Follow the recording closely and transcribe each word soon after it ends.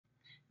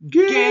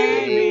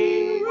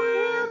Gaming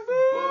with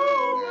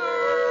Boomers.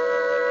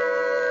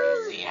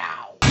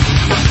 Yow.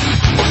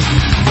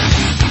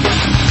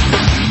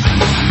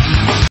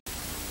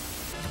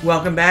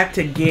 Welcome back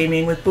to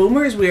Gaming with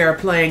Boomers. We are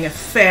playing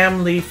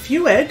Family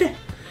Feud.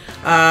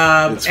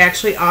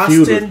 Actually,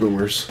 Feud with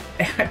Boomers.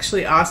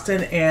 Actually,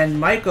 Austin and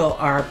Michael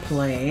are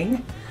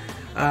playing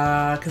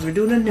because we're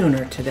doing a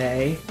nooner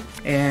today,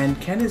 and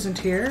Ken isn't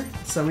here,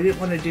 so we didn't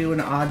want to do an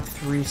odd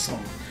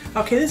threesome.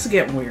 Okay, this is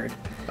getting weird.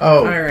 Oh,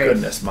 all right.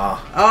 Goodness, Ma.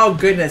 Oh,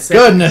 goodness.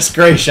 Goodness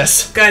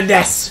gracious.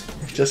 Goodness.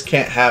 Just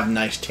can't have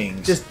nice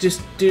things.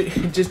 Just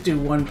do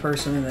one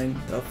person, and then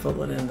they'll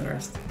fill it in the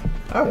rest.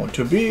 I want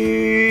to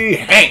be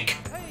Hank.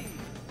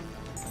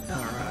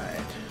 Alright.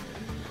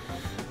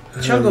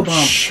 Chungle Bump.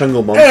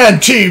 Chungle Bump.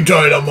 And Team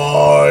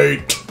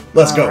Dynamite.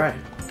 Let's go. Alright.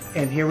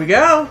 And here we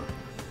go.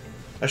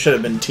 I should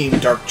have been Team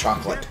Dark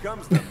Chocolate.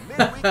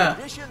 Mocha.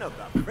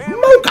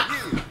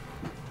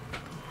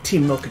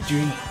 Team Mocha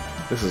Dream.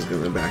 This is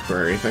going to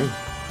backfire anything.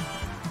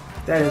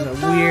 That is a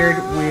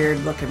weird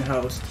looking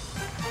host.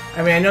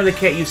 I mean, I know they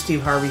can't use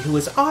Steve Harvey, who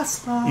is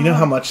awesome. You know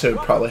how much they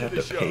would probably have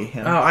to pay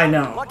him? Oh, I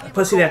know.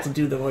 Plus, he'd have to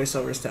do the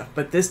voiceover stuff.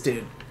 But this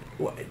dude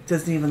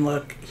doesn't even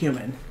look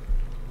human.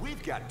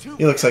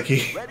 He looks like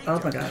he... Oh,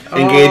 my God.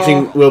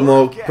 Engaging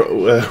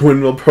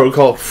windmill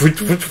protocol.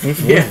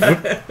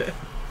 Yeah.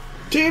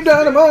 Team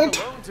Dynamite.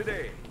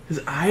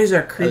 His eyes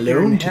are creepy.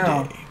 Alone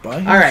hell. today. By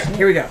Alright, himself.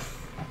 here we go.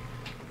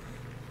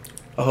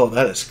 Oh,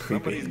 that is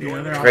creepy.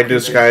 Yeah, they're all Try to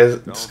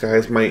creepy.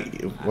 disguise my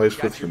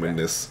wife's with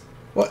humanness.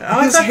 What?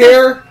 Oh, His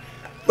hair...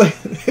 Like,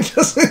 it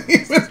doesn't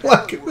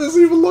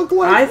even look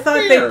like I thought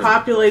hair. they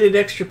populated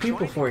extra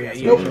people for you,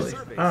 usually.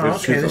 Oh, There's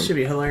okay, two this of should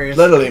be hilarious.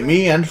 Literally,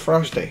 me and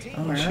Frosty.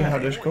 All Let's see right. how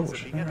this goes.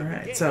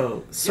 Alright,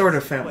 so, sort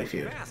of Family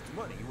Feud.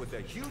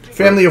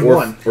 Family of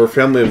one. Or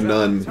family of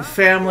none.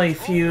 Family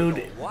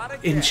Feud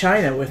in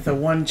China with the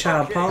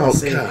one-child Oh,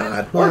 policy.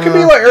 God. Or it could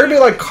be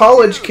like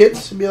college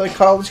kids. It'd be like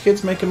college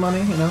kids making money.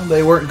 You know,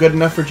 they weren't good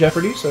enough for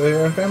Jeopardy, so they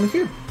were on Family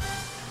Feud.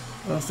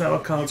 Well, that's not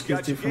what college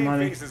kids do for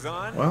money.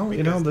 Well,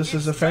 you know, this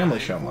is a family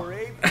show.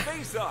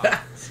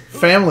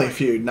 Family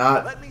Feud,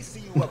 not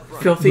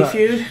Filthy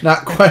Feud?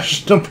 not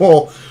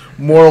questionable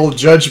moral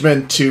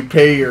judgment to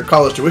pay your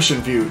college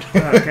tuition feud.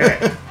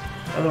 Okay.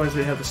 Otherwise,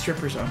 we'd have the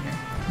strippers on here.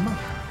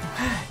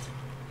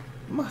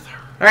 Mother.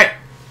 Alright.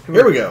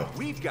 Here we go.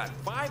 We've got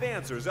 5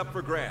 answers up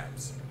for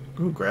grabs.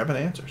 Ooh, grabbing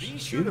answers. Be sure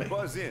Excuse to me.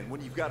 buzz in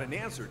when you've got an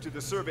answer to the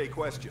survey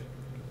question.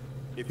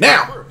 If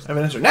Now! you're first, I have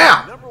an answer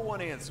now! number 1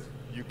 answer.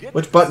 You get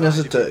Which to button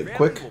is decide it if to your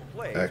quick? family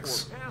will play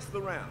X. or pass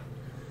the round.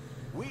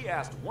 We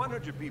asked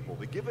 100 people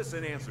to give us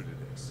an answer to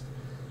this.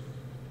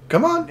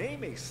 Come on.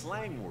 Name a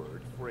slang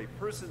word for a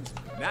person's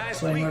nice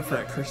Slang word for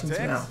a reflex. person's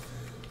Text.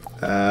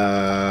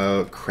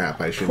 mouth.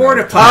 Crap, I should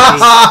Porta know. potty.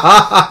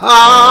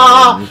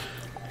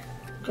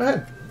 Go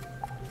ahead.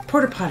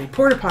 Porta potty.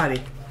 Porta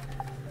potty.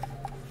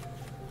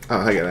 Oh,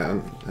 I got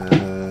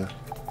it.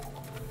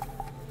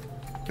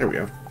 There we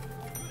go.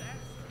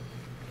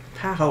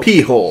 Pow.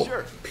 Pee hole.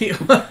 Sure. Pee.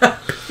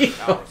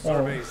 Our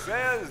survey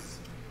says...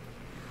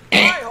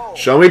 Pie-hole.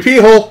 Show me pee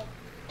hole.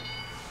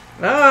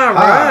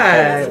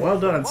 Alright. Well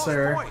done, Most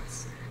sir.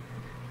 points.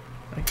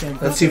 I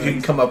can't Let's see if you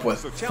can come up with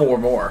So tell 4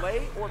 me, more.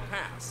 Play or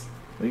pass?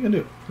 What are you gonna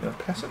do? You gonna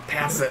pass it?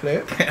 Pass You it. gonna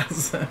play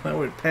Pass it. I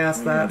would pass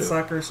What are you that gonna do?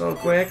 sucker so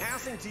quick.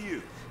 Passing to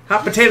you.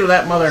 Hot potato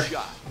that mother.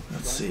 Shot.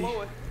 Let's see.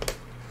 Blow it.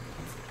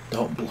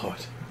 Don't blow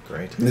it.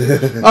 Great.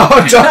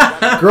 Oh,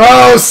 don't.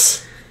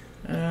 Gross.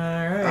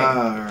 Alright.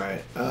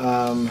 Alright.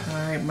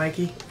 Alright,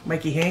 Mikey.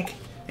 Mikey Hank.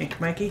 Hank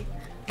Mikey.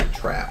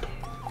 Trap.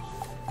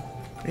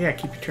 Yeah,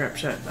 keep your trap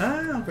shut.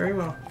 Ah, very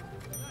well.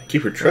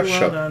 Keep your Very trap well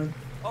shut. done.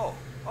 Oh,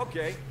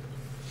 okay.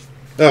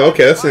 Oh,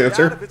 okay, that's the Find out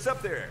answer. if it's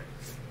up there.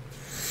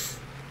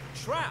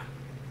 Trap.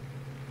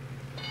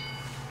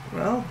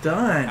 Well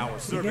done. Our You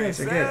survey guys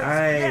are good. says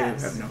I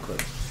yes. have no clue.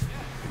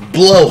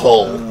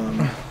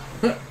 Blowhole.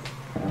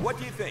 What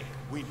do you think?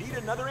 We need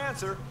another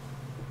answer.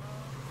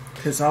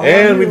 Cause all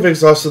And I we've knew-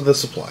 exhausted the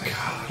supply.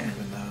 I don't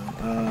even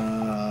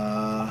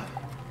know.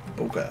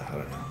 Boca. I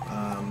don't know.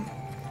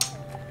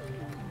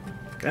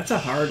 That's a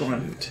hard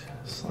one.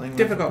 Slang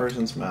Difficult. a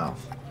person's mouth.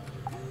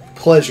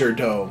 Pleasure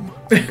dome.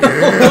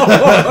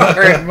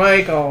 Alright,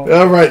 Michael.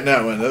 All right,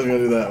 that one. Let's go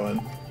do that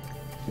one.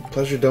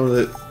 Pleasure dome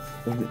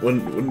that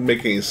wouldn't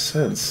make any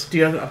sense. Do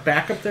you have a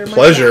backup there, Michael?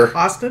 Pleasure.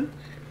 Austin?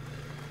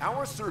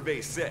 Our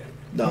survey said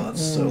No,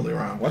 that's totally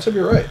wrong. What's up?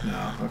 You're right.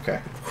 No. Okay.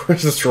 Of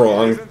course it's it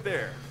wrong. isn't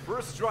there.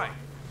 First strike.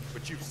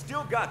 But you've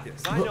still got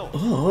this. I know.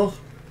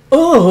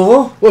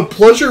 Oh. What?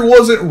 Pleasure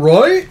wasn't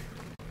right?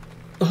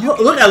 Oh,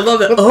 look, I love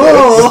that.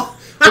 Oh.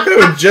 What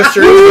kind of a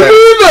gesture is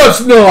that?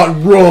 That's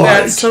not right.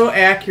 That's so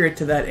accurate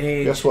to that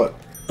age. Guess what?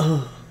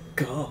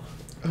 Go.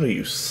 Oh,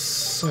 you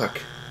suck.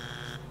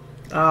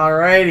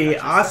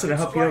 Alrighty, Austin, I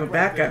hope you have a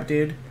backup,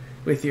 dude.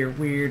 With your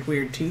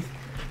weird teeth.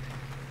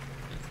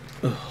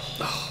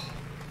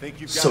 Think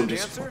you've got So an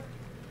disappointing. answer?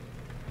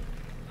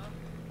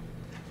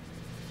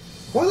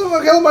 Why the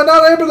fuck am I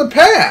not able to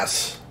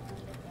pass?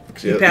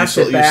 You passed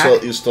it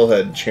back. You still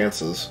had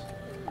chances.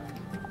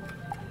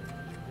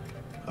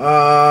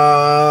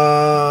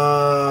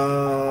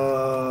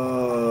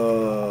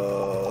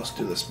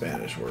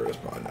 Spanish word is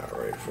probably not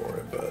right for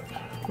it, but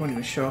Won't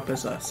even show up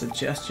as a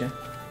suggestion.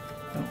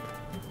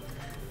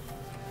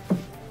 Nope.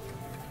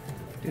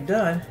 You're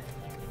done.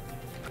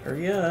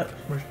 Hurry up.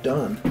 where's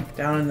done?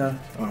 Down in the...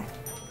 Oh.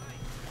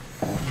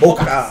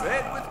 Say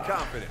it with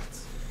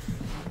confidence.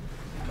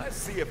 Let's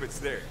see if it's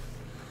there.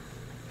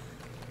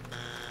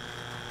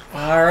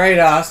 Alright,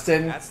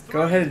 Austin. That's Go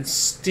three. ahead and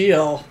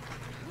steal.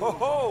 Ho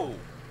ho!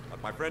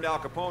 Like my friend Al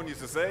Capone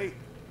used to say,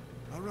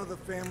 another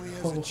family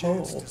has Ho, a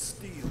chance ho. to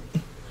steal.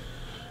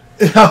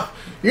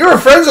 You were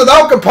friends with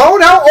Al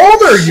Capone? How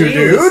old are you, Jeez,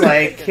 dude?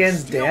 like Ken's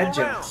Steal dad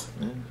around. jokes.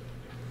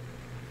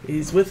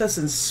 He's with us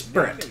in Name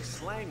spirit. a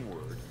slang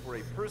word for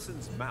a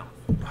person's mouth.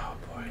 Oh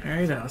boy.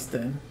 Alright,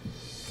 Austin.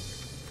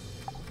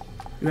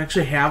 You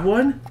actually have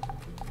one?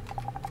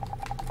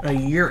 A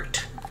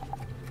yurt.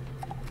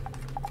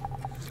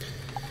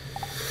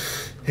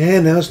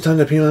 And now it's time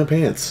to pee my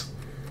pants.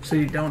 So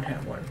you don't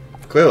have one.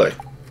 Clearly.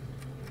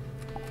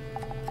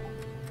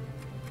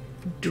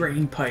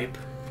 Drain pipe.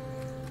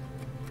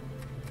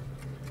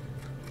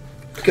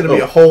 It's gonna be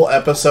a whole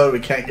episode. We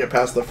can't get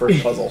past the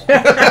first puzzle.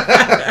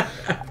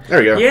 There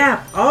we go.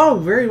 Yeah. Oh,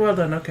 very well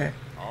done. Okay.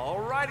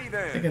 Alrighty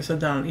I think I then. said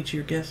down each of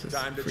your guesses.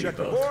 Time to for you check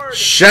the both. board.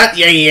 Shut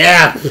your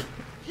yap!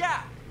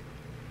 Yeah.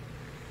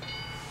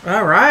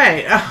 All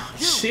right. Oh,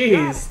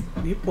 jeez.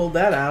 You pulled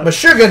that out.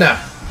 Mashugana.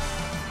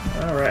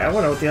 All right. I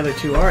wonder what the other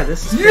two are.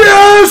 This is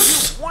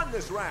Yes! You won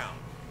this round.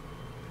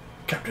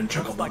 Captain Looks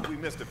like Chucklebump. we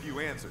missed a few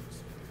answers.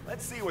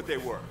 Let's see what they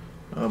were.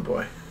 Oh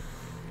boy.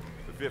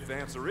 The fifth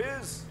answer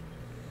is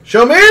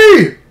Show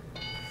me!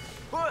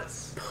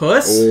 puss.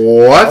 Puss.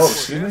 What? Oh.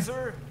 Fourth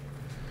answer,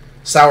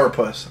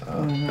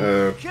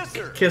 Sourpuss.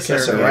 kisser. Kisser.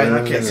 Kisser, Right in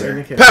the right.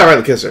 kisser. Kisser. Power right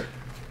the kisser.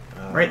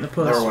 Right in the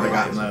puss. Never would have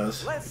gotten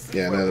those. Let's see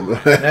Yeah, where no. we're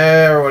at.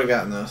 Never would have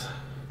gotten those.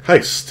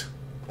 Heist.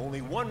 Only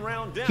one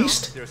round down.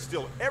 Heist. There's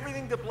still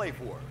everything to play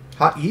for.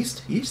 Hot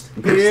yeast? Yeast?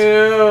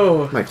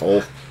 Ew.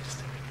 Michael.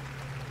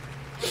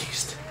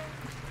 Yeast.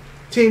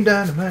 Team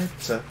Dynamite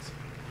sucks.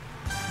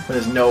 With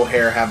his no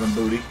hair having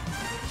booty.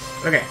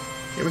 Okay.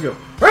 Here we go.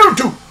 Round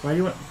two! Why do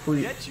you want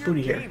booty, Get your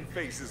booty game here?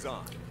 faces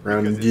on.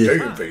 Round Because yeah. it's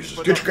Game time faces.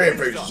 for Get the your game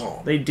big faces stuff.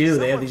 on. They do.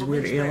 They have Someone these from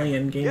weird each band,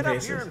 alien game get up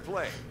faces. here and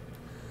play.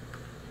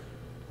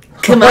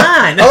 Come on.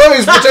 I love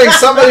he's portraying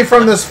somebody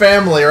from this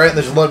family, right? And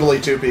there's literally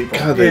two people.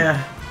 God, they,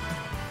 Yeah.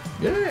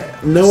 Yeah.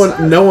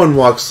 no one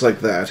walks like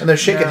that. And they're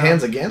shaking Yeah.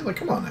 hands again? Like,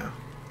 come on now.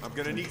 I'm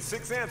gonna need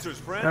 6 answers,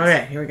 friends.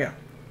 Okay. Here we go.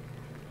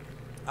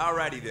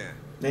 Alrighty then.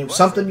 Name Let's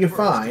something go you first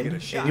find to get a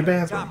in shot your at the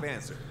bathroom. Top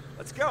answer.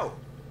 Let's go.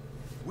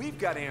 We've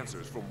got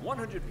answers from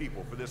 100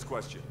 people for this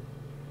question.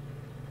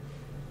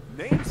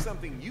 Name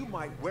something you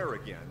might wear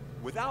again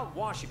without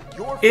washing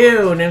your Ew.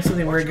 clothes. Name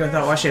something What's weird your without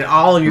answer? washing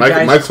all of your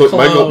guys' Michael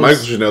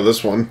clothes. should know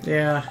this one.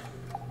 Yeah.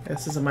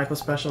 This is a Michael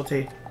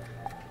specialty.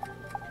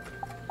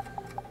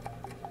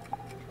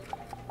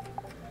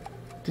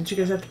 Didn't you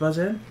guys have to buzz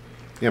in?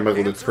 Yeah,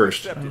 Michael did Answer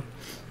first. accepted.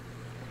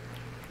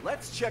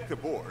 Let's check the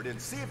board and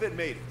see if it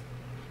made it.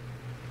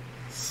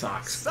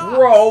 Socks. Socks.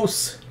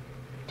 Gross.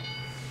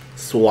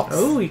 Swaps.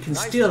 Oh, you can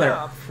Nice steal there.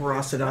 job.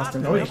 Frosted Not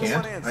Austin. the No, you number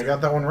can't. one answer. I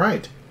got that one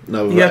right.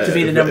 No, You have to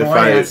be the number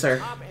one answer.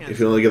 Top If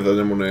you only get the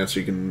number one answer,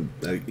 you can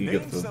you Name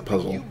get the something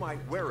puzzle. you might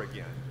wear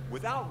again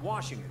without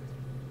washing it.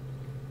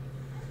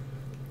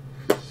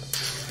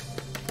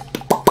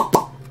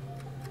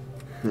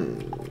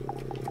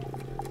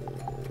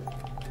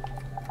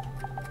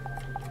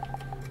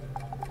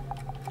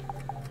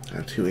 I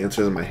have two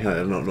answers in my head. I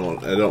don't know.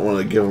 I don't want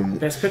to give them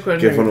Best pick one.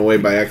 give one away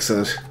by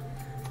accident.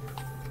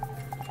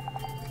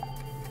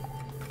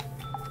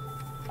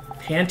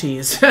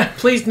 Panties.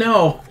 Please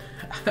no.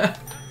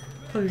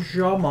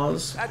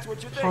 Pajamas. That's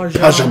what you think.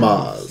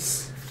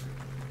 Pajamas.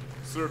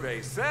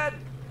 Survey said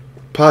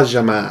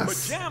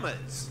Pajamas.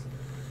 pajamas.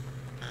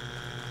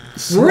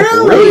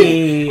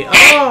 Really?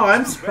 Oh,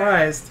 I'm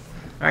surprised.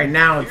 All right,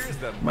 now Here's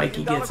the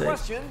Mikey million-dollar gets it.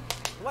 question: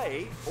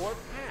 play or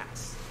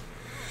pass?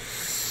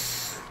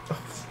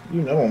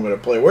 You know I'm gonna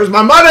play. Where's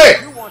my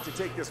money? You want to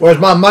take this? Where's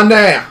my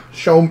money?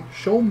 Show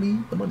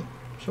me the money.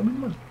 Show me the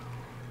money.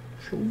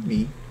 Show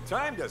me.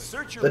 Time to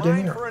search your The mind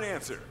dinner. for an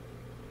answer.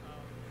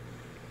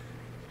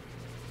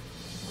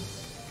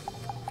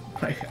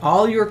 Like,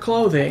 all your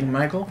clothing,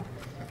 Michael.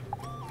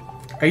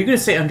 Are you gonna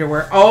say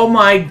underwear? Oh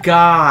my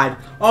God!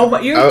 Oh my!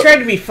 You Oh. trying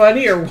to be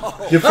funny or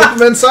what? You flip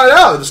them inside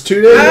out. It's 2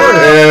 days Oh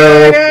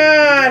later. my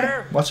God!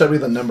 There, Watch that be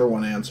the number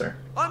one answer.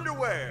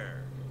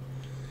 underwear.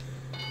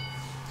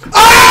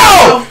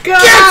 Oh!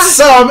 God! Get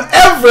some,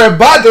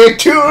 everybody,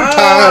 2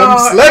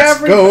 times.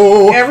 Let's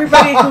go.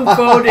 Everybody who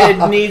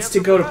voted needs to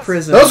go to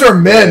prison. Those are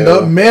men. Oh.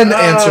 The men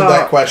answered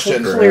that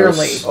question.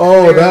 Clearly.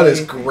 Oh, that Clearly.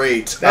 is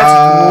great.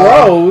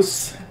 That's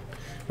gross.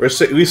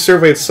 We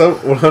surveyed some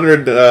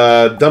 100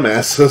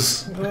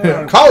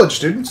 dumbasses. College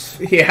students.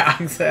 Yeah,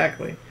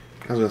 exactly.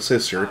 I was gonna say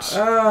shirts.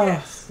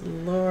 Oh,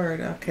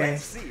 Lord. Okay.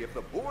 Let's see if the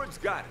board's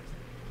got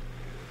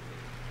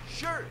it.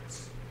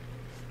 Shirts.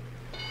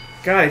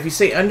 God, if you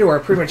say underwear,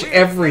 pretty much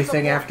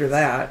everything after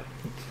that.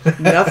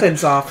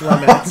 Nothing's off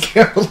I limits.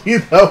 can't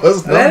believe that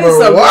was That number is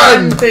the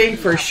one. one thing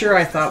for sure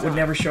I thought would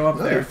never show up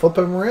No, you there. flip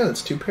them around.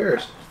 It's 2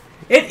 pairs.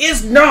 It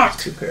is not!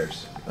 2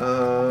 pairs.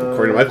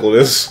 According to Michael, it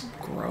is.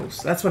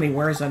 Gross. That's when he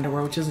wears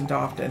underwear, which isn't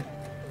often.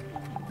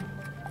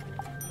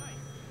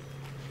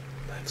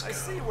 I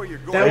see where you're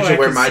going. That I one usually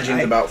wear can my see-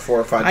 jeans about 4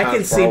 or 5 I times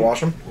can before see I wash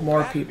them.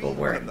 more people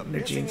wearing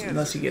their jeans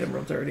unless you get them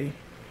real dirty.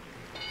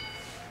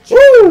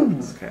 Woo!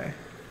 Okay.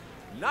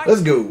 Nice.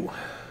 Let's go.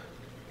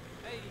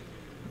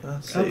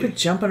 Let's I'll see. quit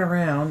jumping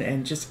around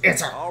and just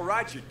answer. All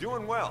right, you're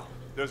doing well.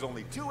 There's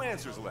only 2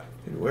 answers left.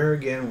 Wear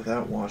again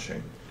without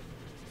washing.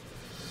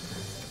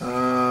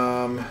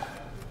 I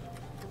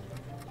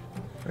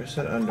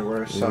said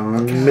underwear,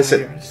 socks. Miss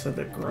it. I said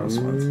the gross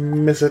ones.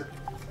 Miss it.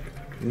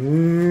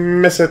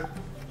 Miss it.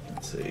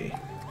 Let's see.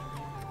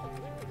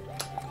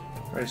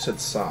 I said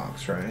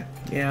socks, right?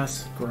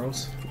 Yes,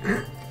 gross.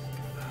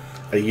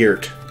 A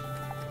yurt.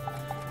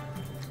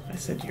 I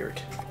said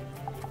yurt.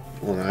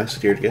 Well, no, I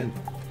said yurt again.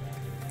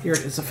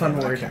 Yurt is a fun I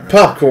word. can't remember.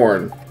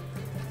 Popcorn.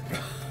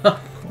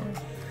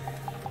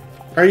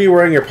 Are you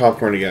wearing your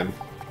popcorn again?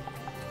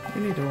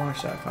 You need to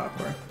wash that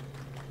popcorn.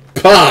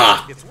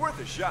 Pah! It's worth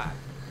a shot.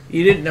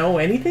 You didn't know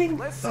anything?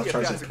 Let's see I'll if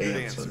try that's some a good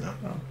pants, but answer.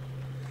 no.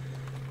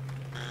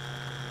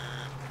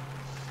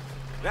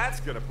 That's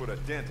gonna put a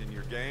dent in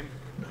your game.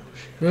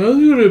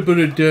 I'm gonna put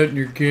a dent in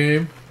your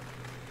game.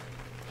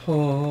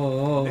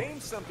 Oh. Name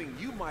something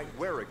you might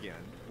wear again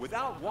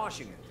without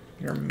washing it.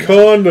 You're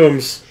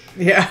Condoms.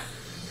 yeah.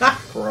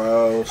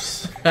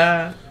 Gross.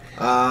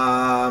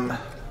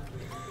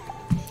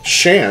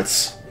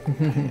 Shants.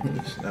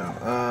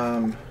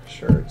 No.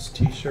 Shirts,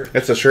 t-shirt.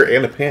 It's a shirt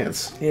and a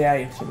pants.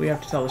 Yeah, so we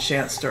have to tell the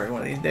Shant story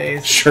one of these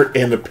days. Shirt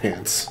and a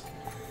pants.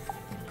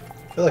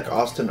 I feel like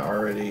Austin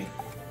already.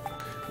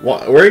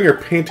 Wearing your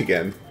paint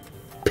again.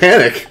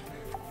 Panic.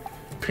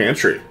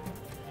 Pantry.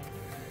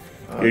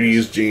 You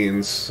use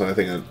jeans, so I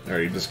think I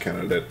already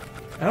discounted it.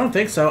 I don't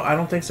think so.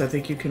 I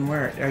think you can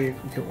wear it. Or you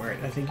can wear it.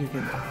 I think you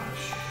can.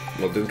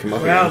 Well, it didn't come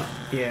up Well,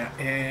 again.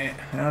 yeah.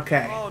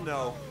 Okay. Oh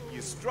no,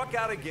 you struck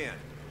out again.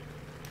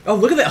 Oh,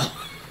 look at that.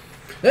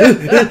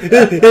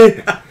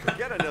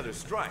 Get another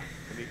strike,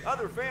 and the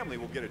other family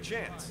will get a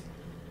chance.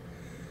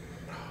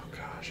 Oh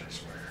gosh, I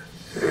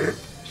swear.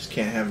 Just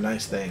can't have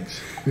nice things.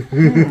 He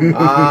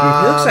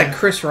looks like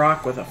Chris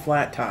Rock with a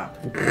flat top.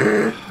 Oh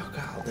god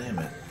damn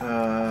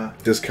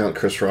it. Discount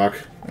Chris Rock.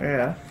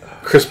 Yeah.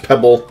 Chris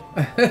Pebble.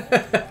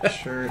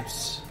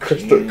 Shirts.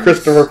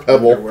 Christopher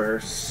Pebble. Underwear. I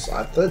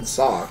said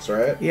socks,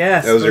 right?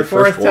 Yes, That was for your the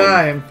fourth first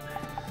one.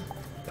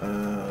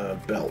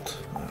 time. Belt.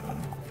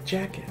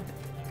 Jacket.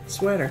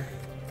 Sweater.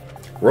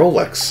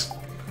 Rolex.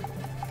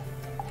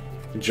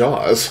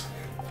 Jaws.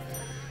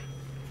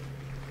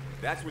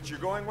 That's what you're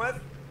going with?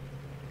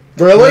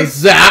 Really?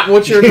 Is that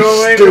what you're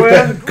going Stupid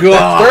with?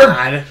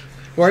 God.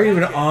 We're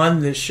even on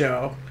this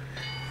show.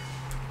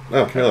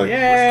 Oh, really?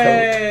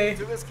 Yay!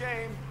 To this game.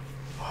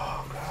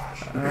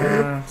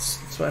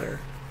 Sweater.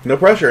 No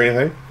pressure or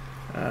anything.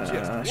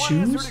 Just one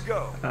shoes? answer to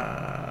go.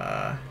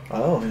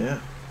 Oh yeah.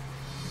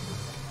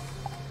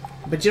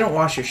 But you don't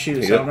wash your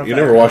shoes. so I don't know if You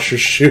that never wash your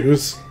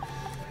shoes.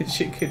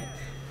 You could.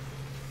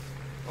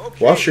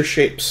 Okay. Wash your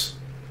shapes.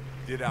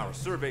 Did our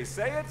survey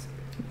say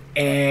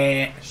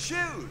it?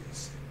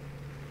 Shoes.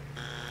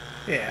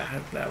 Yeah,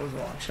 that was a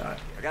long shot.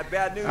 I got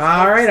bad news.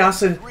 All right,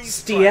 folks. Austin. 3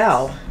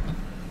 Stiel. strikes.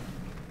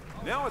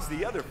 Now it's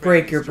the other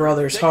Break family's your turn to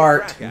brother's take a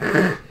heart. crack at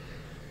it.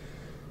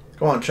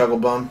 Come on,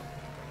 Chugglebum.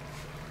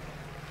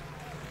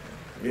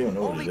 You don't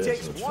know what Only it is.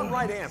 takes It's one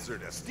fine. right answer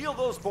to steal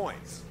those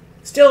points.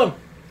 Steal him.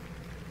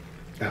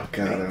 Oh,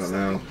 God, I Name don't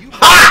know. something you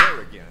might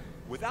wear again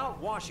without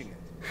washing it.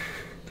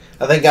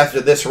 I think after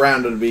this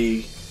round it'll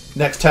be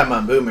next time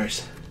on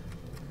Boomers.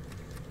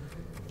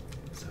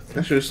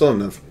 Actually, we still have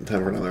enough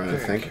time for another round, I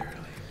think.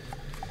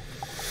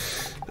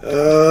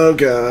 Oh,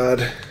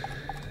 God.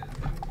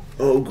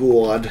 Oh,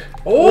 God.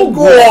 Oh,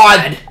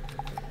 God.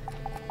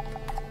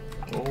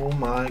 Oh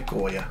my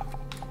Goya.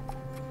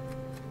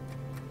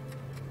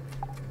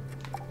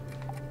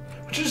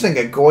 I just think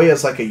a Goya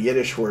is like a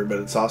Yiddish word, but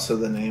it's also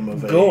the name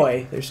of a...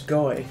 Goy. There's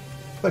Goy.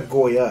 Like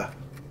Goya.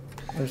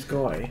 There's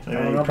Goy. I How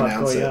don't you know about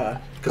pronounce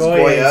Goya. Because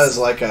Goya is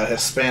like a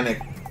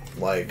Hispanic,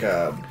 like,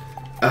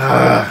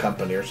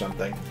 company or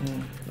something.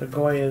 The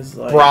Goy is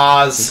like.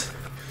 Bras.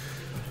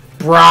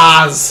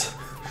 Bras.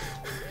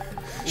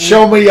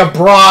 Show me your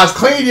bras.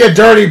 Clean your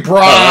dirty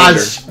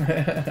bras.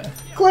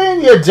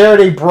 Clean your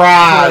dirty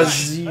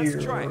bras.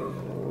 Let's try it.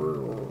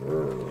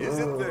 Is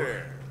it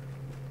there?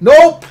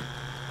 Nope.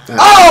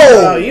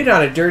 Oh, Oh! you're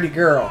not a dirty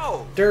girl.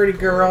 Oh. Dirty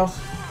girl.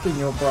 Clean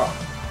your bra.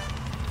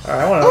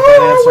 Alright, I want to know what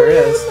that answer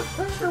is.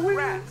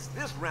 Congrats.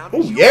 This round Oh,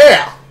 is yours.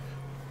 yeah.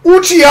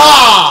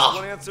 Uchiha!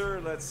 One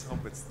answer. Let's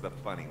hope it's the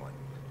funny one.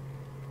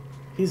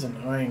 He's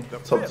annoying. The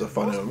hope it's fifth a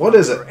funny most one. What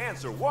is it? popular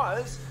answer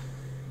was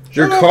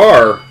Your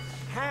car.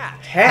 hat.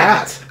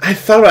 Hat. I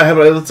thought about it,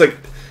 but it's like,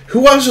 who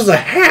washes a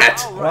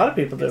hat? All A lot of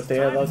people do if they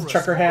have time those for a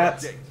trucker score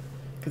hats. update.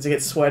 Because they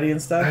get sweaty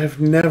and stuff. I've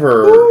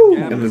never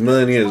in a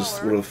million years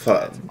would have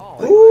thought.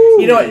 All Ooh.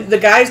 You know what? The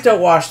guys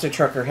don't wash their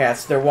trucker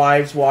hats. Their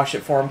wives wash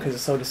it for them because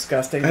it's so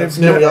disgusting. I've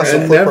Nobody else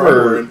will flip her never,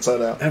 over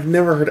inside out. I've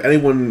never heard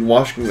anyone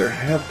washing their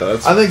hat though.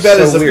 That's I think that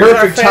so is the weird.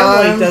 perfect Our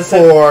family time does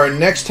for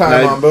next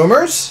time Now- on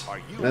Boomers.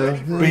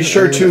 Be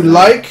sure to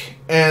like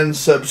and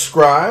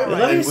subscribe.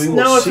 Let and us we will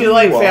know if see you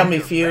like all. Family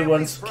Feud.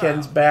 Once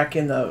Ken's back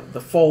in the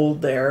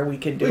fold there, we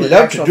can do We'd an love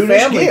to actual do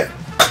this family again.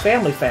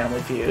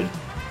 family Feud.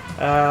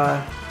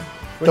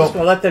 We're Don't- just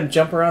going to let them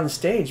jump around the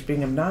stage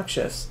being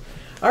obnoxious.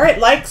 All right,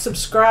 like,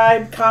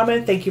 subscribe,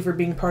 comment. Thank you for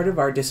being part of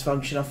our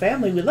dysfunctional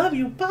family. We love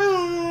you.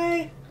 Bye.